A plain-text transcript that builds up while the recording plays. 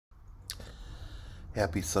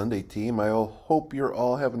Happy Sunday, team. I hope you're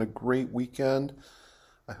all having a great weekend.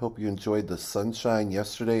 I hope you enjoyed the sunshine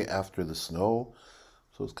yesterday after the snow.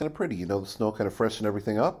 So it's kind of pretty. The snow kind of freshened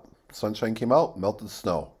everything up. Sunshine came out, melted the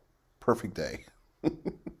snow. Perfect day.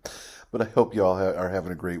 But I hope you all are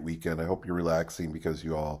having a great weekend. I hope you're relaxing because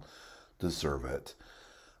you all deserve it.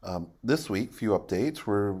 This week, few updates.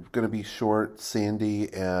 We're going to be short Sandy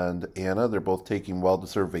and Anna. They're both taking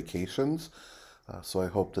well-deserved vacations. So I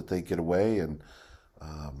hope that they get away and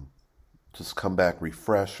um, just come back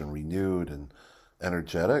refreshed and renewed and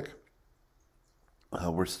energetic.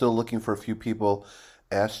 We're still looking for a few people.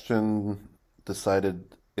 Ashton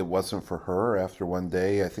decided it wasn't for her after one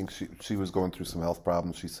day. I think she was going through some health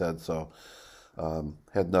problems, she said, so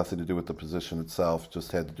had nothing to do with the position itself,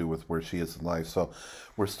 just had to do with where she is in life. So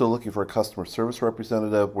we're still looking for a customer service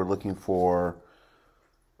representative. We're looking for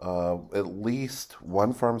at least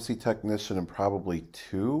one pharmacy technician and probably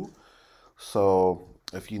two. So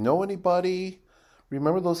if you know anybody,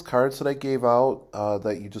 remember those cards that I gave out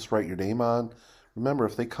that you just write your name on? Remember,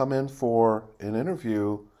 if they come in for an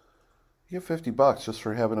interview, you get $50 just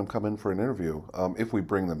for having them come in for an interview, if we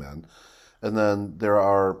bring them in. And then there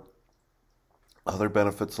are other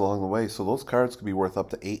benefits along the way. So those cards could be worth up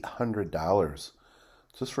to $800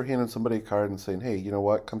 just for handing somebody a card and saying, hey, you know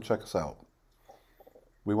what, come check us out.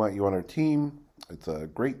 We want you on our team. It's a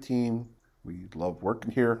great team. We love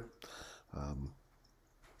working here.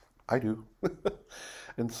 I do.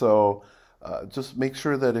 And so just make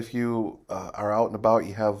sure that if you are out and about,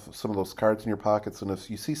 you have some of those cards in your pockets. And if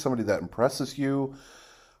you see somebody that impresses you,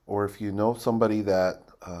 or if you know somebody that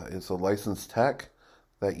is a licensed tech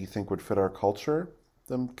that you think would fit our culture,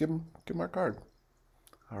 then give them our card.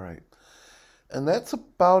 All right. And that's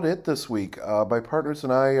about it this week. My partners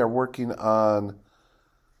and I are working on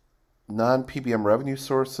non-PBM revenue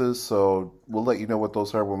sources, so we'll let you know what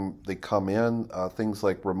those are when they come in. Things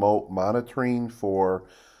like remote monitoring for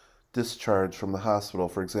discharge from the hospital.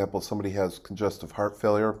 For example, somebody has congestive heart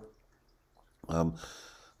failure.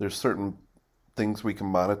 There's certain things we can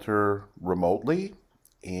monitor remotely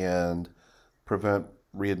and prevent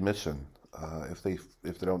readmission if they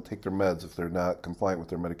don't take their meds, if they're not compliant with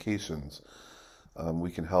their medications.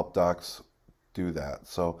 We can help docs do that.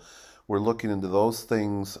 So we're looking into those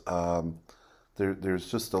things.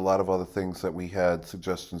 There's just a lot of other things that we had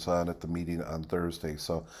suggestions on at the meeting on Thursday.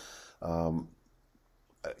 So, we're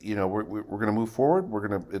going to move forward.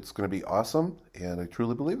 It's going to be awesome, and I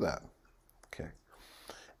truly believe that. Okay.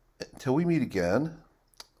 Until we meet again.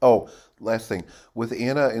 Oh, last thing. With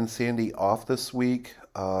Anna and Sandy off this week,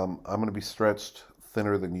 I'm going to be stretched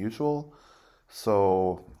thinner than usual.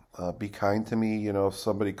 So be kind to me. If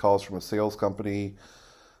somebody calls from a sales company,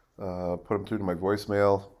 put them through to my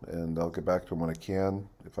voicemail, and I'll get back to them when I can,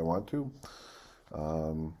 if I want to.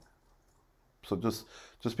 So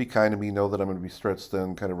just be kind to me. Know that I'm going to be stretched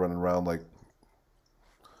thin, kind of running around like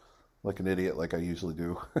an idiot, like I usually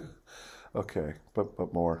do. Okay,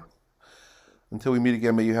 but more. Until we meet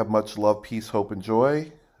again, may you have much love, peace, hope, and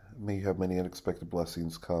joy. May you have many unexpected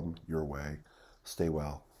blessings come your way. Stay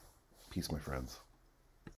well. Peace, my friends.